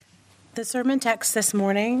The sermon text this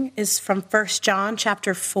morning is from 1 John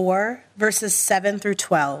chapter 4, verses 7 through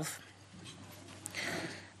 12.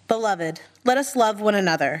 Beloved, let us love one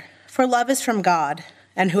another, for love is from God,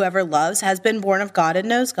 and whoever loves has been born of God and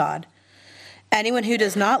knows God. Anyone who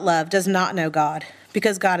does not love does not know God,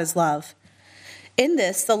 because God is love. In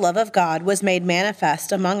this, the love of God was made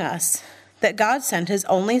manifest among us, that God sent his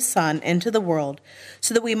only Son into the world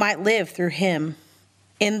so that we might live through him.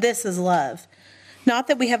 In this is love. Not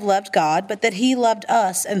that we have loved God, but that he loved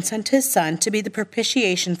us and sent his Son to be the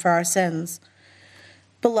propitiation for our sins.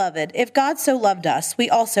 Beloved, if God so loved us, we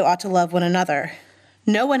also ought to love one another.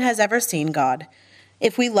 No one has ever seen God.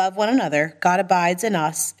 If we love one another, God abides in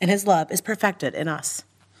us, and his love is perfected in us.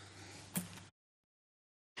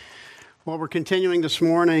 Well, we're continuing this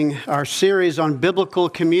morning our series on biblical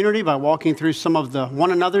community by walking through some of the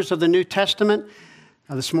one another's of the New Testament.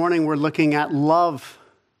 This morning we're looking at love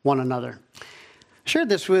one another. I shared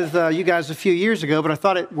this with you guys a few years ago, but I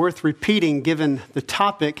thought it worth repeating given the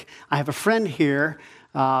topic. I have a friend here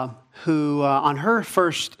who, on her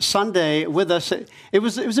first Sunday with us, it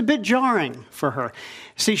was a bit jarring for her.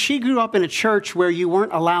 See, she grew up in a church where you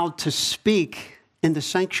weren't allowed to speak in the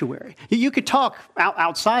sanctuary. You could talk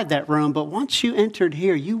outside that room, but once you entered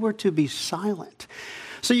here, you were to be silent.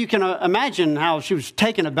 So you can imagine how she was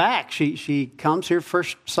taken aback. She comes here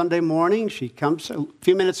first Sunday morning. She comes a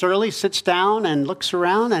few minutes early, sits down and looks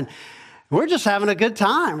around, and we're just having a good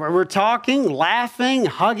time where we're talking, laughing,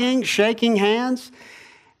 hugging, shaking hands.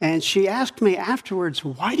 And she asked me afterwards,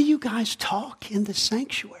 why do you guys talk in the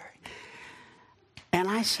sanctuary? And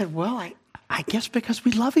I said, well, I guess because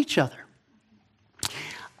we love each other.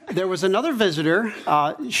 There was another visitor.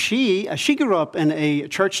 She grew up in a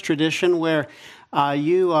church tradition where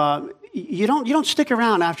you don't stick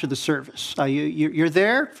around after the service. You're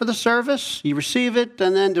there for the service, you receive it,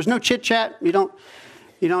 and then there's no chit chat. You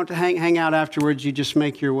don't hang out afterwards. You just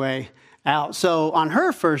make your way out. So on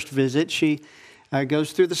her first visit, she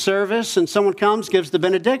goes through the service, and someone comes, gives the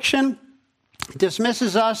benediction,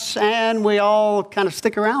 dismisses us, and we all kind of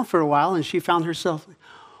stick around for a while. And she found herself,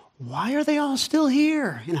 why are they all still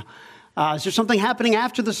here? Is there something happening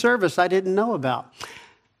after the service I didn't know about?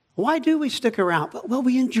 Why do we stick around? Well,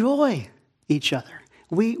 we enjoy each other.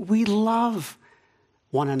 We love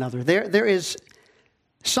one another. There is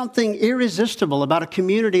something irresistible about a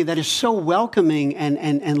community that is so welcoming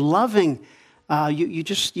and loving.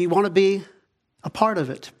 You want to be a part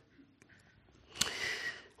of it.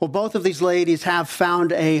 Well, both of these ladies have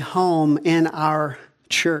found a home in our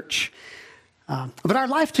church. But our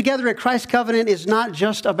life together at Christ Covenant is not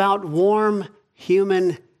just about warm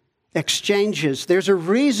human exchanges. There's a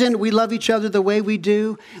reason we love each other the way we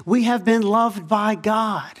do. We have been loved by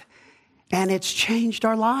God, and it's changed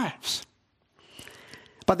our lives.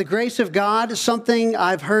 By the grace of God, something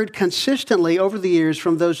I've heard consistently over the years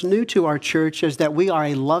from those new to our church is that we are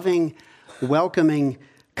a loving, welcoming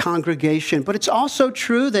congregation. But it's also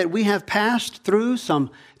true that we have passed through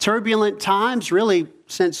some turbulent times, really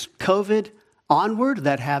since COVID onward,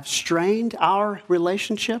 that have strained our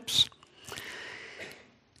relationships.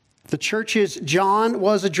 The churches John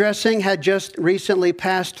was addressing had just recently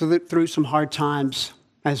passed through some hard times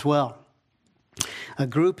as well. A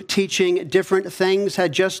group teaching different things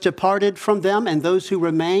had just departed from them, and those who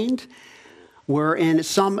remained were in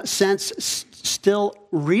some sense still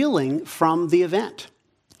reeling from the event.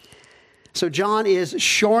 So John is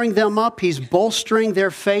shoring them up. He's bolstering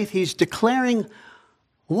their faith. He's declaring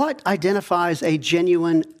what identifies a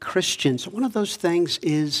genuine Christian. So one of those things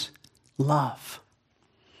is love.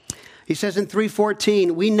 He says in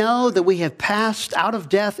 3:14, we know that we have passed out of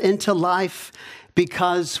death into life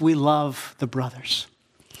because we love the brothers.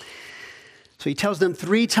 So he tells them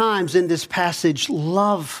 3 times in this passage,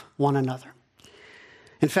 love one another.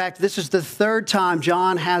 In fact, this is the 3rd time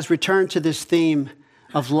John has returned to this theme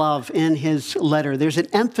of love in his letter. There's an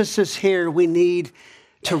emphasis here we need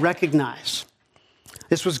to recognize.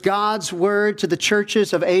 This was God's word to the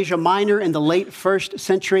churches of Asia Minor in the late 1st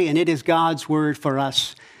century, and it is God's word for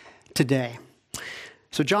us today.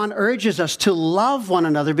 So John urges us to love one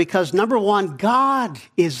another because, number one, God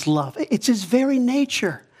is love. It's his very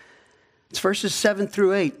nature. It's verses 7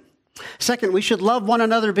 through 8. Second, we should love one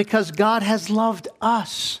another because God has loved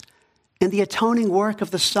us in the atoning work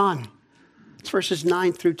of the Son. It's verses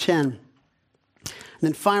 9 through 10. And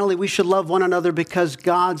then finally, we should love one another because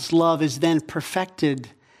God's love is then perfected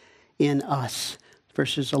in us.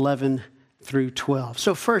 Verses 11 through 12.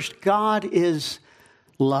 So first, God is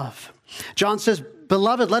love. John says,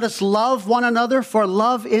 beloved, let us love one another, for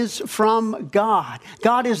love is from God.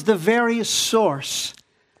 God is the very source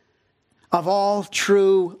of all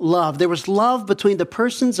true love. There was love between the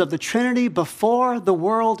persons of the Trinity before the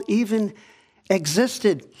world even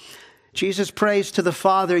existed. Jesus prays to the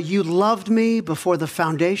Father, "You loved me before the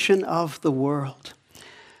foundation of the world."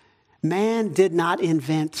 Man did not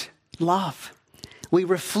invent love. We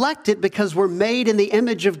reflect it because we're made in the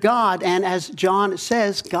image of God. And as John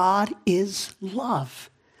says, God is love.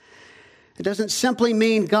 It doesn't simply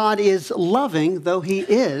mean God is loving, though he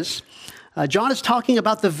is. John is talking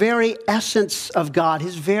about the very essence of God,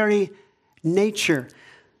 his very nature.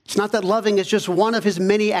 It's not that loving is just one of his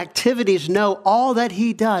many activities. No, all that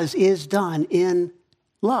he does is done in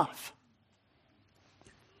love.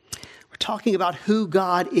 We're talking about who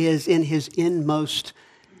God is in his inmost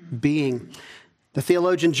being. The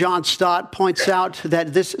theologian John Stott points out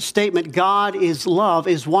that this statement, God is love,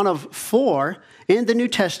 is one of four in the New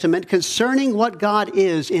Testament concerning what God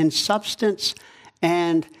is in substance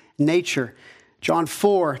and nature. John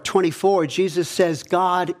 4:24, Jesus says,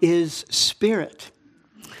 God is spirit.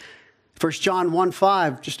 1 John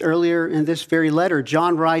 1:5, just earlier in this very letter,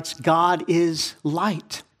 John writes, God is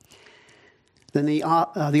light. Then the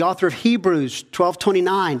author of Hebrews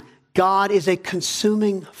 12:29, God is a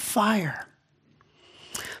consuming fire.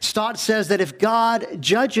 Stott says that if God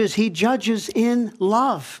judges, he judges in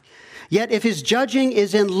love. Yet if his judging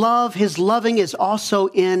is in love, his loving is also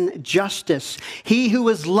in justice. He who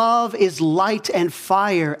is love is light and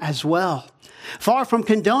fire as well. Far from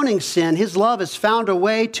condoning sin, his love has found a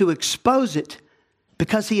way to expose it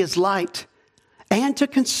because he is light, and to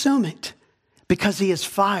consume it because he is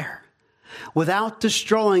fire, without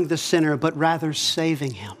destroying the sinner, but rather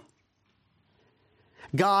saving him.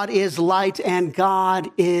 God is light and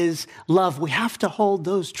God is love. We have to hold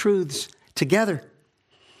those truths together.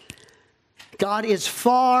 God is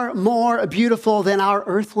far more beautiful than our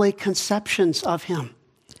earthly conceptions of him.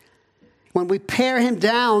 When we pare him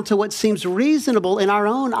down to what seems reasonable in our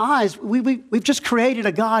own eyes, we've just created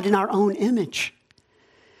a God in our own image.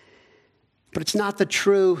 But it's not the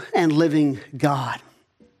true and living God.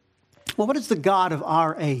 Well, what is the God of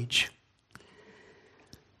our age?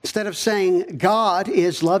 Instead of saying God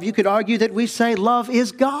is love, you could argue that we say love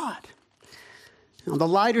is God. On the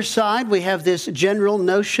lighter side, we have this general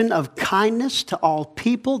notion of kindness to all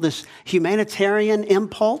people, this humanitarian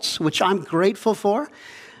impulse, which I'm grateful for.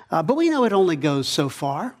 But we know it only goes so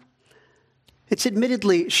far. It's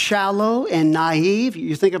admittedly shallow and naive.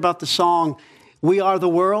 You think about the song, We Are the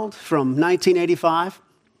World from 1985.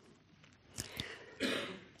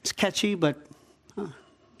 It's catchy, but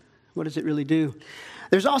what does it really do?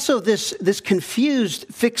 There's also this confused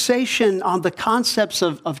fixation on the concepts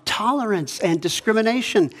of tolerance and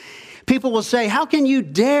discrimination. People will say, how can you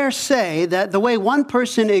dare say that the way one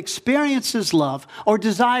person experiences love or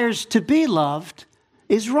desires to be loved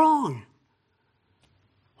is wrong?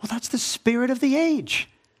 Well, that's the spirit of the age,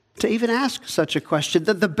 to even ask such a question.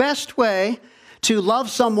 That the best way to love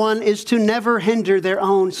someone is to never hinder their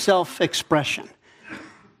own self-expression.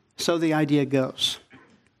 So the idea goes.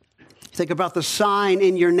 Think about the sign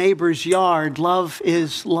in your neighbor's yard, love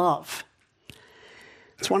is love.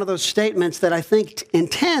 It's one of those statements that I think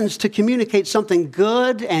intends to communicate something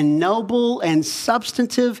good and noble and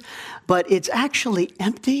substantive, but it's actually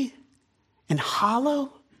empty and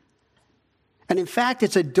hollow. And in fact,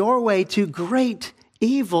 it's a doorway to great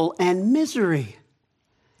evil and misery.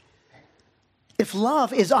 If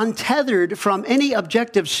love is untethered from any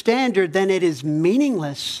objective standard, then it is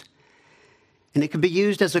meaningless. And it can be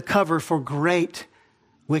used as a cover for great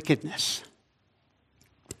wickedness.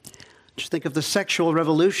 Just think of the sexual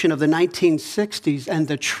revolution of the 1960s and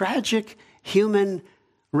the tragic human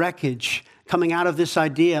wreckage coming out of this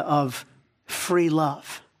idea of free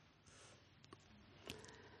love.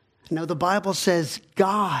 No, the Bible says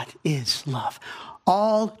God is love.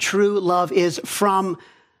 All true love is from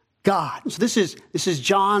God. So this is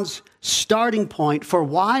John's starting point for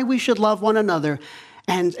why we should love one another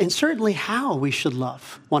and certainly how we should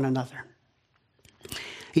love one another.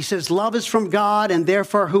 He says, love is from God, and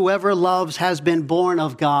therefore whoever loves has been born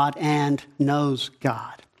of God and knows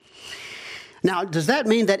God. Now, does that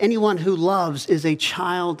mean that anyone who loves is a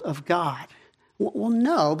child of God? Well,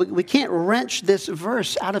 no, but we can't wrench this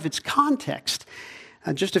verse out of its context.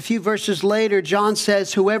 Just a few verses later, John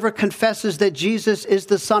says, whoever confesses that Jesus is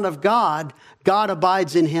the Son of God, God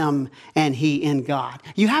abides in him and he in God.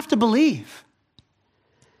 You have to believe.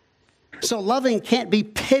 So loving can't be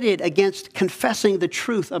pitted against confessing the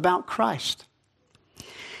truth about Christ.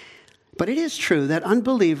 But it is true that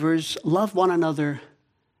unbelievers love one another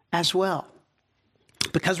as well.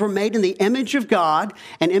 Because we're made in the image of God,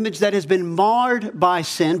 an image that has been marred by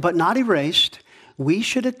sin but not erased, we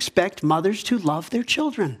should expect mothers to love their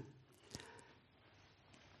children.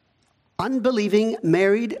 Unbelieving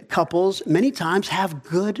married couples many times have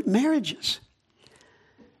good marriages.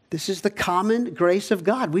 This is the common grace of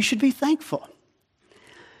God. We should be thankful.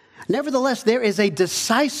 Nevertheless, there is a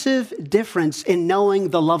decisive difference in knowing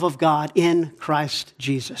the love of God in Christ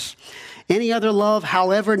Jesus. Any other love,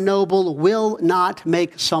 however noble, will not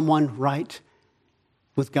make someone right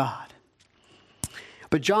with God.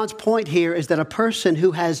 But John's point here is that a person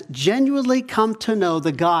who has genuinely come to know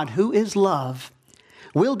the God who is love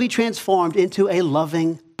will be transformed into a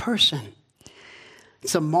loving person.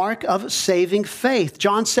 It's a mark of saving faith.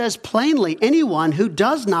 John says plainly, anyone who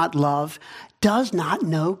does not love does not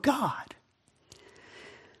know God.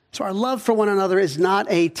 So our love for one another is not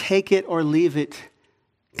a take it or leave it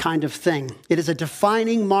kind of thing. It is a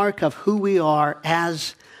defining mark of who we are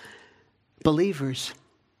as believers.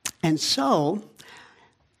 And so,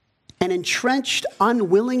 an entrenched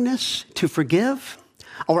unwillingness to forgive,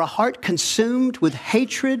 or a heart consumed with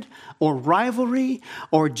hatred or rivalry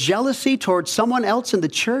or jealousy towards someone else in the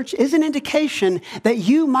church is an indication that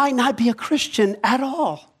you might not be a Christian at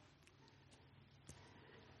all.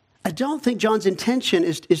 I don't think John's intention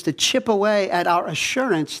is to chip away at our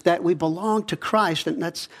assurance that we belong to Christ, and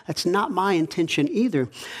that's not my intention either.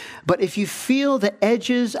 But if you feel the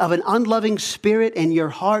edges of an unloving spirit in your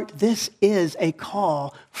heart, this is a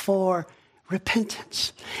call for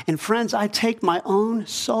repentance. And friends, I take my own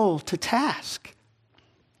soul to task.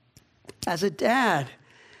 As a dad,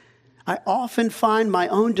 I often find my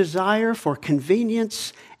own desire for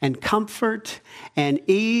convenience and comfort and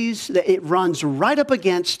ease, that it runs right up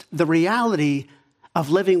against the reality of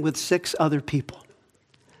living with 6 other people.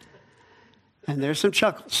 And there's some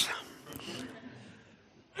chuckles.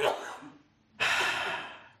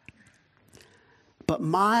 But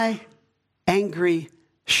my angry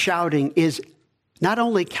shouting is not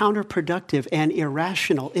only counterproductive and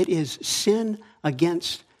irrational, it is sin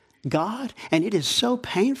against God, and it is so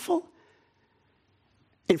painful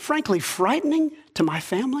and frankly frightening to my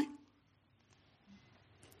family.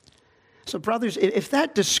 So brothers, if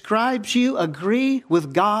that describes you, agree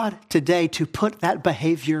with God today to put that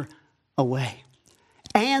behavior away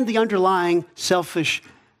and the underlying selfish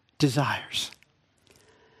desires.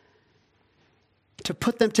 To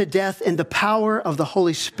put them to death in the power of the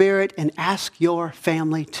Holy Spirit and ask your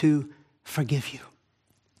family to forgive you.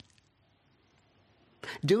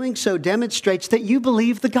 Doing so demonstrates that you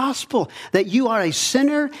believe the gospel, that you are a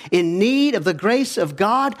sinner in need of the grace of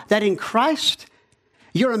God, that in Christ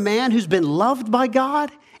you're a man who's been loved by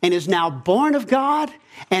God and is now born of God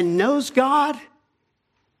and knows God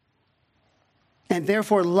and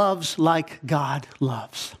therefore loves like God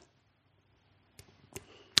loves.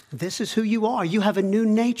 This is who you are. You have a new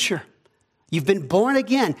nature. You've been born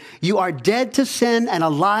again. You are dead to sin and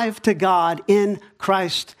alive to God in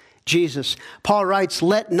Christ Jesus. Paul writes,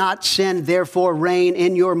 "Let not sin therefore reign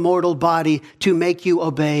in your mortal body to make you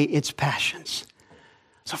obey its passions."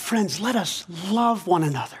 So friends, let us love one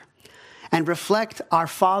another and reflect our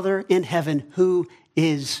Father in heaven who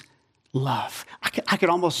is love. I could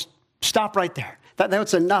almost stop right there.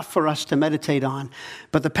 That's enough for us to meditate on.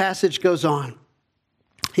 But the passage goes on.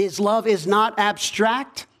 His love is not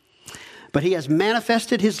abstract, but he has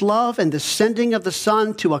manifested his love in the sending of the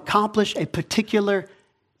Son to accomplish a particular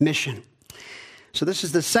mission. So this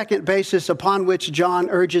is the second basis upon which John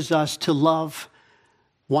urges us to love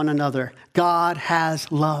one another. God has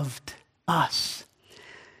loved us.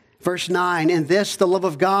 Verse 9, "In this the love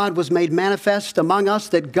of God was made manifest among us,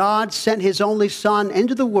 that God sent his only Son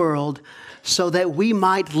into the world so that we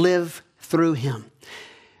might live through him."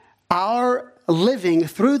 Our living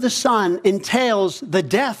through the Son entails the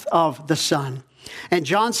death of the Son. And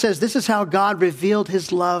John says this is how God revealed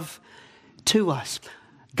his love to us.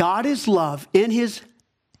 God is love in his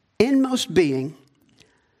inmost being.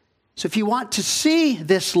 So if you want to see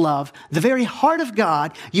this love, the very heart of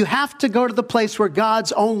God, you have to go to the place where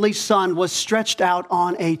God's only Son was stretched out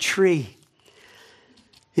on a tree.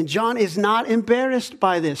 And John is not embarrassed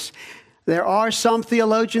by this. There are some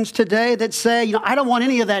theologians today that say, I don't want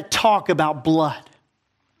any of that talk about blood.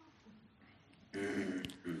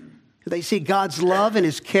 They see God's love and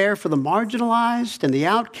his care for the marginalized and the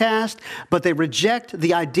outcast, but they reject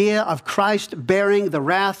the idea of Christ bearing the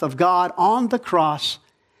wrath of God on the cross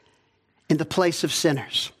in the place of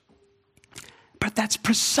sinners. But that's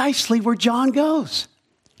precisely where John goes.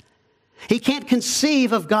 He can't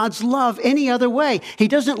conceive of God's love any other way. He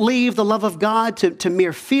doesn't leave the love of God to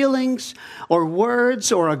mere feelings or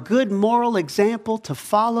words or a good moral example to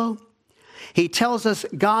follow. He tells us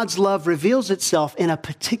God's love reveals itself in a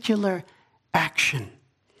particular action.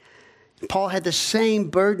 Paul had the same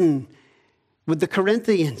burden with the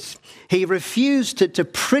Corinthians. He refused to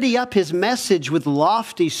pretty up his message with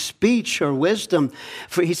lofty speech or wisdom.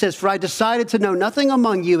 He says, "For I decided to know nothing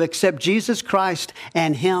among you except Jesus Christ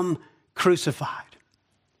and him crucified."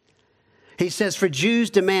 He says, "For Jews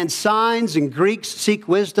demand signs and Greeks seek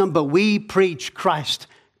wisdom, but we preach Christ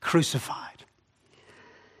crucified."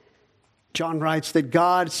 John writes that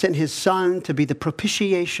God sent his Son to be the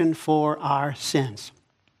propitiation for our sins.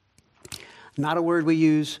 Not a word we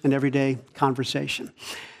use in everyday conversation.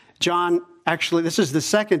 John, actually, this is the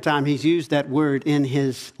second time he's used that word in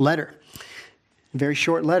his letter. Very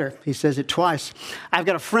short letter. He says it twice. I've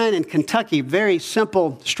got a friend in Kentucky, very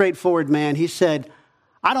simple, straightforward man. He said,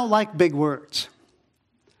 "I don't like big words,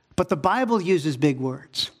 but the Bible uses big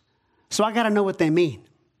words, so I got to know what they mean."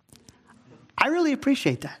 I really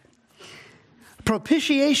appreciate that.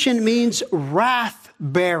 Propitiation means wrath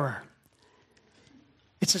bearer.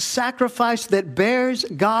 It's a sacrifice that bears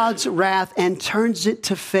God's wrath and turns it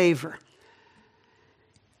to favor.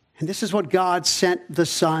 And this is what God sent the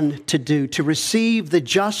Son to do, to receive the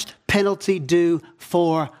just penalty due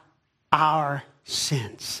for our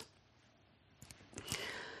sins.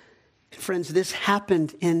 Friends, this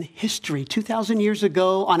happened in history. 2,000 years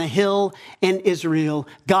ago on a hill in Israel,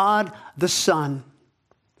 God the Son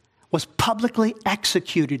was publicly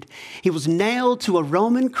executed. He was nailed to a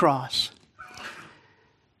Roman cross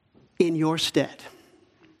in your stead.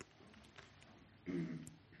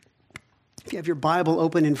 If you have your Bible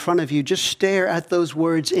open in front of you, just stare at those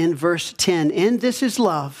words in verse 10. "In this is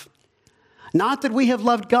love, not that we have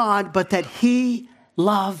loved God, but that he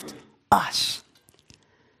loved us."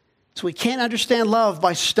 So we can't understand love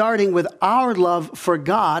by starting with our love for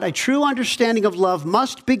God. A true understanding of love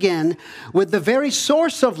must begin with the very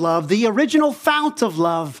source of love, the original fount of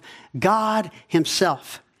love, God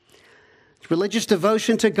himself. Religious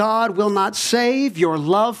devotion to God will not save. Your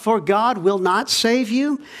love for God will not save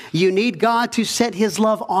you. You need God to set his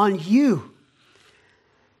love on you.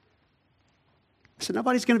 So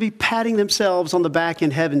nobody's going to be patting themselves on the back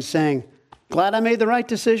in heaven saying, "Glad I made the right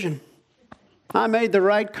decision. I made the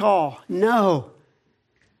right call." No,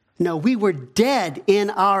 we were dead in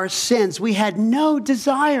our sins. We had no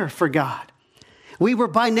desire for God. We were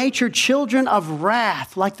by nature children of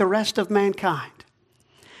wrath like the rest of mankind.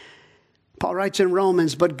 Paul writes in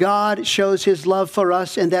Romans, "But God shows his love for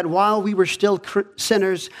us in that while we were still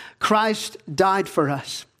sinners, Christ died for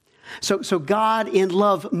us." So God in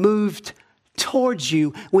love moved towards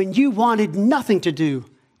you when you wanted nothing to do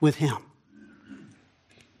with him.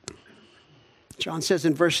 John says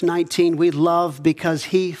in verse 19, "We love because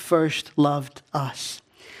he first loved us."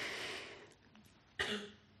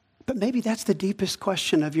 But maybe that's the deepest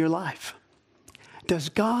question of your life. Does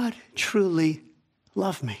God truly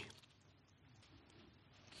love me?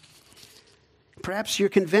 Perhaps you're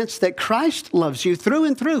convinced that Christ loves you through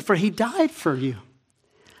and through, for he died for you.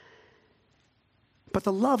 But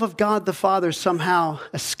the love of God the Father somehow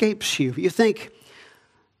escapes you. You think,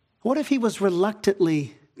 what if he was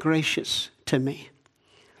reluctantly gracious to me?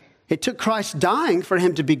 It took Christ dying for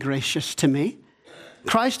him to be gracious to me.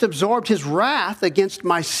 Christ absorbed his wrath against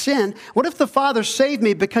my sin. What if the Father saved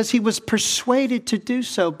me because he was persuaded to do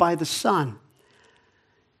so by the Son?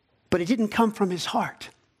 But it didn't come from his heart.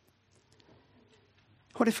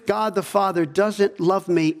 What if God the Father doesn't love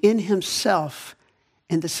me in himself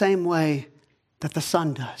in the same way that the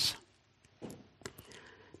Son does?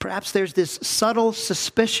 Perhaps there's this subtle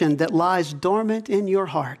suspicion that lies dormant in your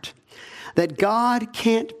heart that God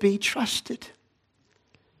can't be trusted.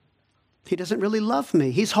 He doesn't really love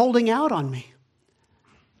me. He's holding out on me.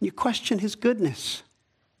 You question his goodness.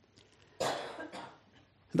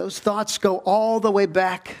 Those thoughts go all the way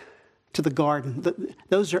back to the garden.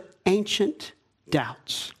 Those are ancient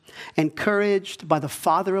doubts, encouraged by the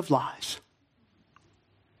father of lies.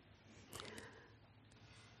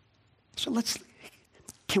 So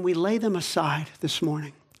can we lay them aside this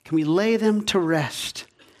morning? Can we lay them to rest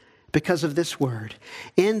because of this word?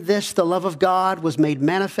 In this, the love of God was made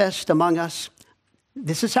manifest among us.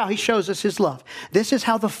 This is how he shows us his love. This is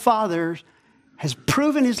how the Father has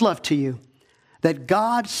proven his love to you, that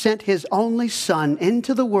God sent his only Son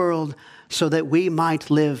into the world so that we might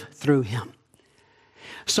live through him.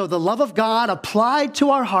 So the love of God applied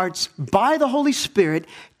to our hearts by the Holy Spirit,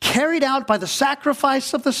 carried out by the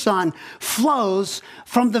sacrifice of the Son, flows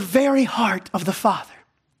from the very heart of the Father.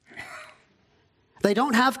 They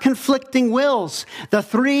don't have conflicting wills. The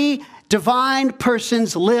three divine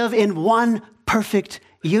persons live in one perfect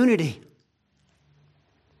unity.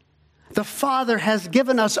 The Father has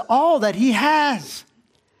given us all that he has.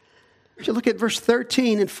 If you look at verse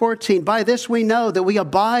 13 and 14, by this we know that we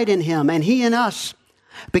abide in him and he in us.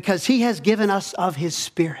 because he has given us of his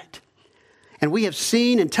Spirit. And we have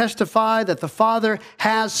seen and testified that the Father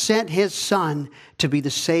has sent his Son to be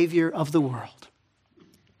the Savior of the world.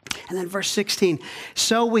 And then verse 16,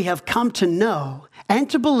 so we have come to know and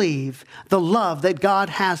to believe the love that God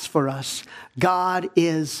has for us. God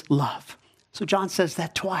is love. So John says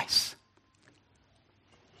that twice.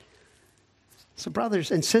 So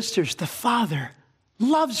brothers and sisters, the Father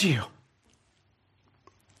loves you.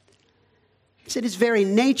 It's in his very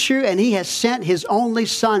nature, and he has sent his only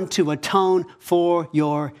Son to atone for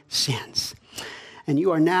your sins. And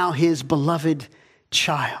you are now his beloved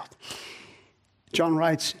child. John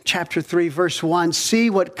writes, chapter 3, verse 1, see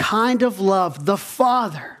what kind of love the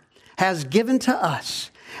Father has given to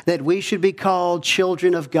us, that we should be called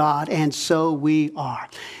children of God, and so we are.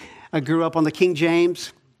 I grew up on the King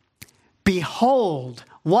James. Behold,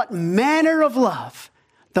 what manner of love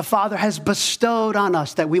the Father has bestowed on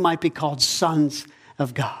us, that we might be called sons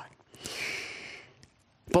of God.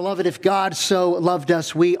 Beloved, if God so loved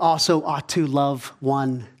us, we also ought to love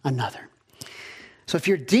one another. So if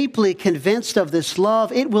you're deeply convinced of this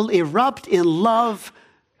love, it will erupt in love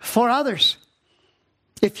for others.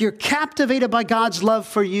 If you're captivated by God's love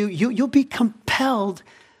for you, you'll be compelled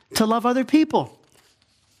to love other people.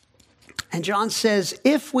 And John says,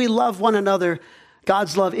 if we love one another,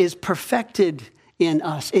 God's love is perfected in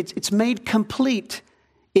us. It's made complete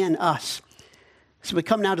in us. So we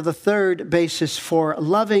come now to the third basis for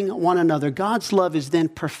loving one another. God's love is then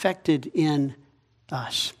perfected in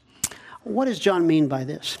us. What does John mean by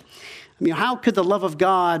this? I mean, how could the love of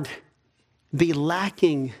God be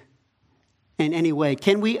lacking in any way?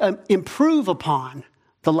 Can we improve upon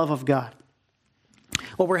the love of God?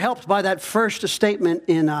 Well, we're helped by that first statement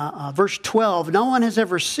in verse 12. No one has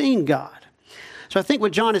ever seen God. So I think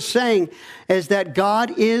what John is saying is that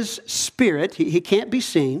God is spirit. He can't be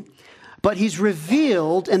seen, but he's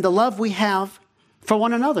revealed in the love we have for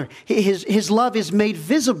one another. His love is made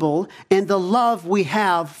visible in the love we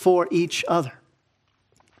have for each other.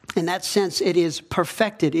 In that sense, it is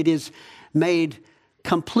perfected. It is made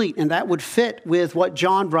complete. And that would fit with what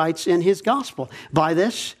John writes in his gospel. By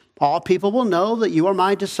this, all people will know that you are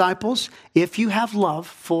my disciples if you have love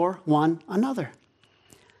for one another.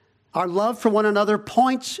 Our love for one another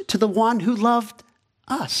points to the one who loved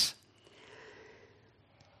us.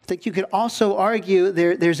 I think you could also argue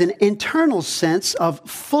there's an internal sense of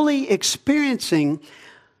fully experiencing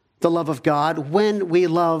the love of God when we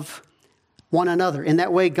love one another. In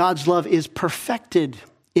that way, God's love is perfected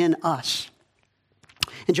in us.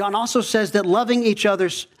 And John also says that loving each other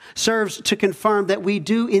serves to confirm that we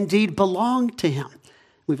do indeed belong to him.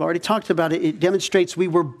 We've already talked about it. It demonstrates we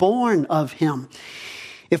were born of him.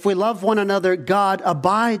 If we love one another, God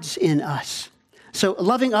abides in us. So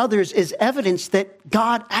loving others is evidence that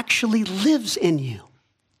God actually lives in you.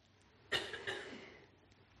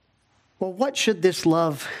 Well, what should this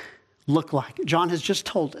love look like? John has just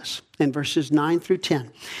told us in verses 9 through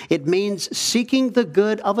 10. It means seeking the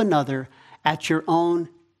good of another at your own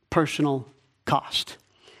personal cost.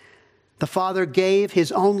 The Father gave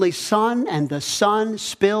his only Son, and the Son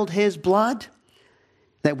spilled his blood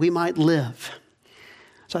that we might live.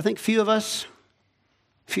 So I think few of us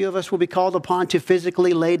will be called upon to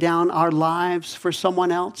physically lay down our lives for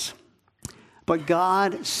someone else. But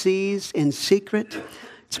God sees in secret.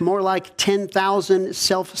 It's more like 10,000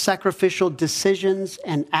 self-sacrificial decisions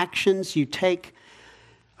and actions you take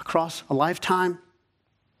across a lifetime.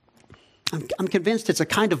 I'm convinced it's a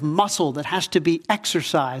kind of muscle that has to be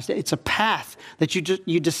exercised. It's a path that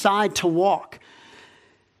you decide to walk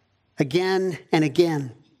again and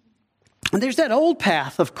again. And there's that old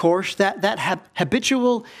path, of course, that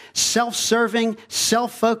habitual, self-serving,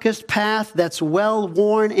 self-focused path that's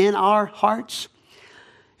well-worn in our hearts.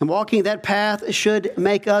 And walking that path should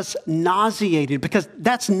make us nauseated because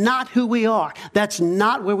that's not who we are. That's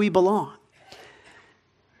not where we belong.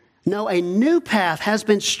 No, a new path has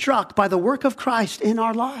been struck by the work of Christ in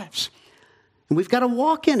our lives. And we've got to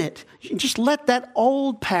walk in it. Just let that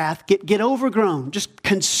old path get overgrown, just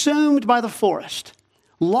consumed by the forest,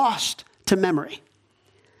 lost to memory.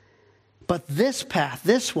 But this path,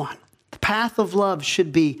 this one, the path of love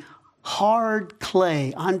should be hard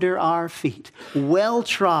clay under our feet, well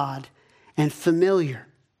trod and familiar.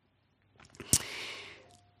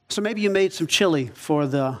 So maybe you made some chili for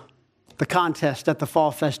the contest at the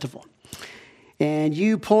fall festival. And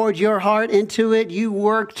you poured your heart into it. You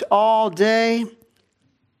worked all day.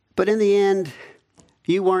 But in the end,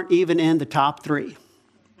 you weren't even in the top 3.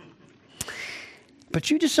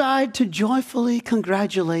 But you decide to joyfully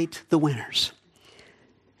congratulate the winners.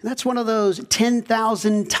 And that's one of those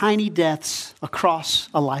 10,000 tiny deaths across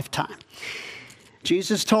a lifetime.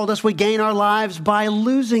 Jesus told us we gain our lives by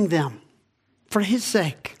losing them for his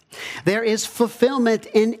sake. There is fulfillment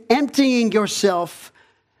in emptying yourself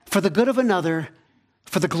for the good of another,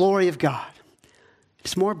 for the glory of God.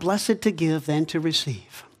 It's more blessed to give than to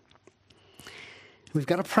receive. We've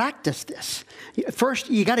got to practice this. First,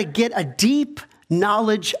 you got to get a deep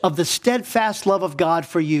knowledge of the steadfast love of God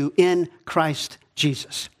for you in Christ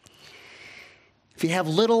Jesus. If you have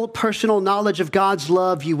little personal knowledge of God's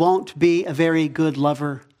love, you won't be a very good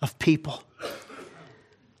lover of people.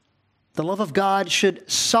 The love of God should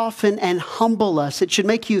soften and humble us. It should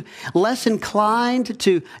make you less inclined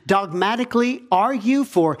to dogmatically argue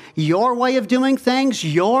for your way of doing things,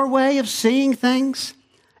 your way of seeing things,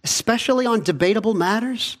 especially on debatable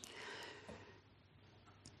matters.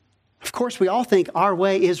 Of course, we all think our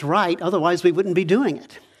way is right, otherwise we wouldn't be doing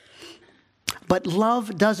it. But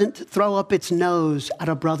love doesn't throw up its nose at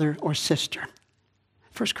a brother or sister.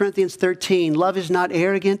 1 Corinthians 13, love is not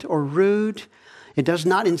arrogant or rude. It does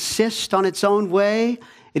not insist on its own way.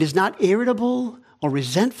 It is not irritable or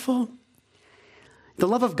resentful. The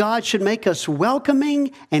love of God should make us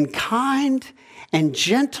welcoming and kind and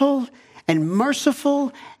gentle and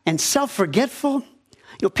merciful and self-forgetful.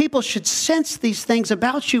 People should sense these things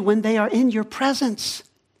about you when they are in your presence.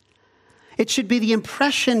 It should be the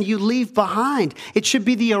impression you leave behind. It should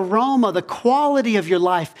be the aroma, the quality of your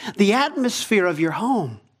life, the atmosphere of your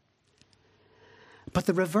home. But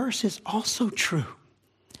the reverse is also true.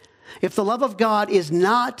 If the love of God is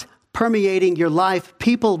not permeating your life,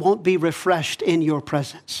 people won't be refreshed in your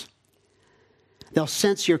presence. They'll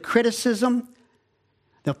sense your criticism.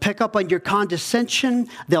 They'll pick up on your condescension.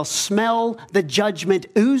 They'll smell the judgment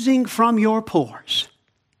oozing from your pores.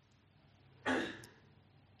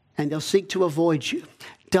 And they'll seek to avoid you.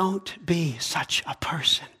 Don't be such a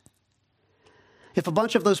person. If a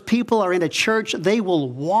bunch of those people are in a church, they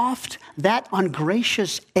will waft that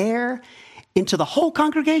ungracious air into the whole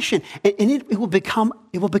congregation, and it will become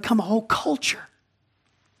a whole culture.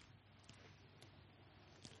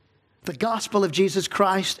 The gospel of Jesus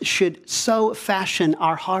Christ should so fashion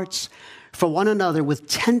our hearts for one another with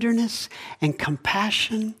tenderness and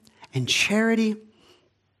compassion and charity.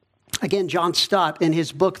 Again, John Stott, in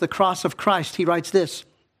his book, The Cross of Christ, he writes this: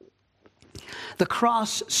 the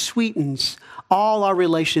cross sweetens all our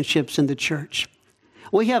relationships in the church.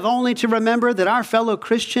 We have only to remember that our fellow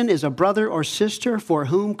Christian is a brother or sister for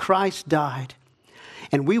whom Christ died.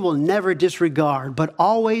 And we will never disregard, but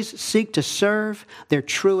always seek to serve their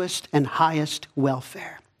truest and highest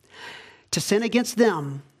welfare. To sin against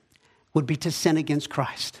them would be to sin against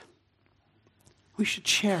Christ. We should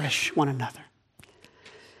cherish one another.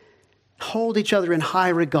 Hold each other in high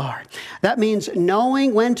regard. That means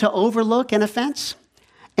knowing when to overlook an offense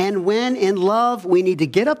and when in love we need to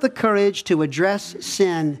get up the courage to address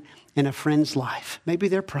sin in a friend's life, maybe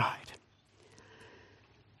their pride.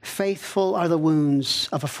 Faithful are the wounds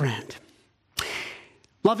of a friend.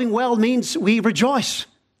 Loving well means we rejoice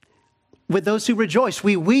with those who rejoice.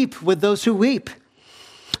 We weep with those who weep.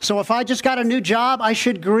 So if I just got a new job, I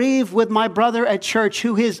should grieve with my brother at church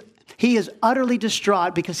he is utterly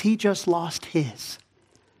distraught because he just lost his.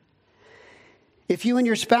 If you and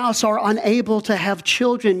your spouse are unable to have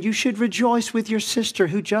children, you should rejoice with your sister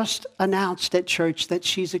who just announced at church that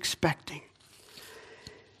she's expecting.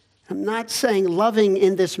 I'm not saying loving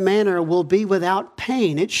in this manner will be without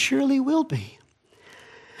pain. It surely will be.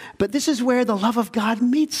 But this is where the love of God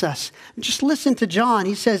meets us. Just listen to John.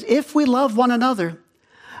 He says, if we love one another,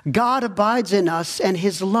 God abides in us and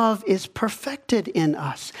his love is perfected in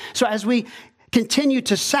us. So as we continue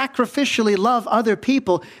to sacrificially love other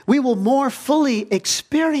people, we will more fully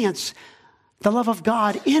experience the love of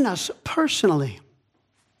God in us personally.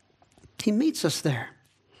 He meets us there.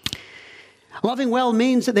 Loving well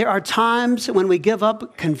means that there are times when we give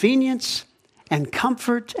up convenience and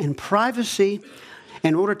comfort and privacy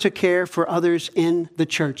in order to care for others in the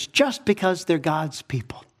church, just because they're God's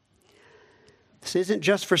people. This isn't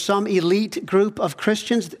just for some elite group of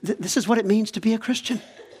Christians. This is what it means to be a Christian.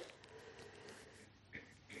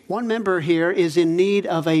 One member here is in need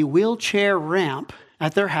of a wheelchair ramp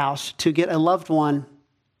at their house to get a loved one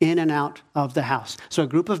in and out of the house. So a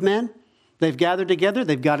group of men, they've gathered together,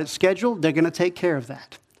 they've got it scheduled, they're going to take care of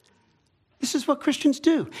that. This is what Christians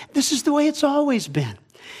do. This is the way it's always been.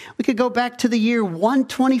 We could go back to the year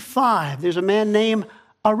 125. There's a man named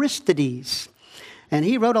Aristides, and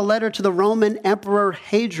he wrote a letter to the Roman Emperor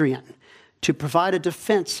Hadrian to provide a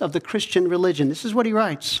defense of the Christian religion. This is what he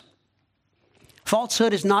writes.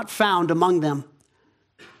 Falsehood is not found among them.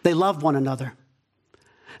 They love one another.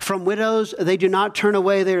 From widows, they do not turn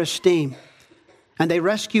away their esteem, and they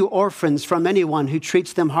rescue orphans from anyone who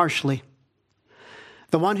treats them harshly.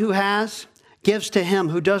 The one who has gives to him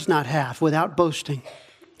who does not have without boasting.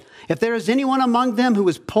 If there is anyone among them who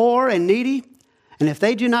is poor and needy, and if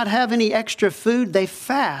they do not have any extra food, they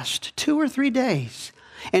fast 2 or 3 days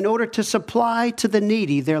in order to supply to the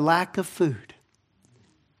needy their lack of food.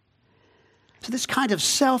 So this kind of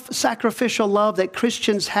self-sacrificial love that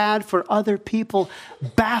Christians had for other people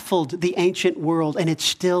baffled the ancient world, and it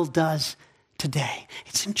still does today.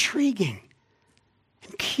 It's intriguing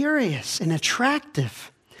and curious and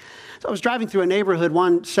attractive. So I was driving through a neighborhood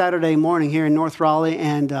one Saturday morning here in North Raleigh,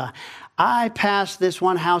 and I passed this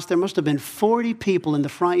one house. There must have been 40 people in the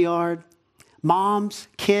front yard. Moms,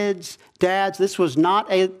 kids, dads. This was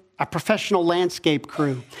not a professional landscape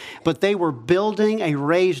crew, but they were building a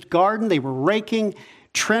raised garden. They were raking,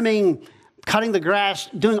 trimming, cutting the grass,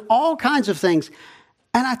 doing all kinds of things.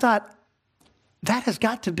 And I thought, that has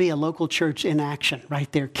got to be a local church in action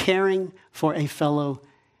right there, caring for a fellow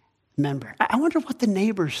member. I wonder what the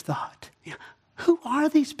neighbors thought. Who are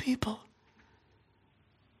these people?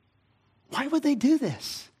 Why would they do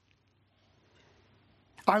this?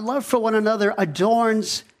 Our love for one another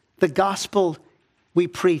adorns the gospel we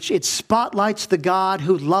preach. It spotlights the God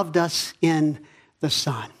who loved us in the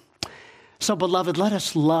Son. So, beloved, let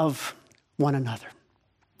us love one another.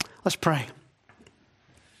 Let's pray.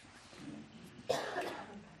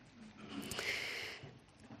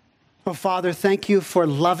 Oh, Father, thank you for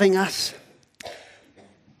loving us.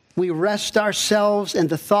 We rest ourselves in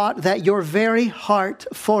the thought that your very heart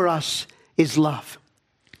for us is love.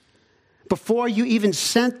 Before you even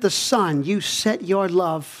sent the Son, you set your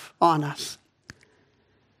love on us.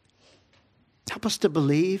 Help us to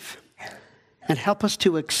believe and help us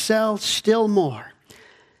to excel still more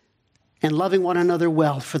in loving one another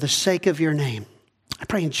well for the sake of your name. I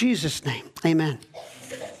pray in Jesus' name, amen.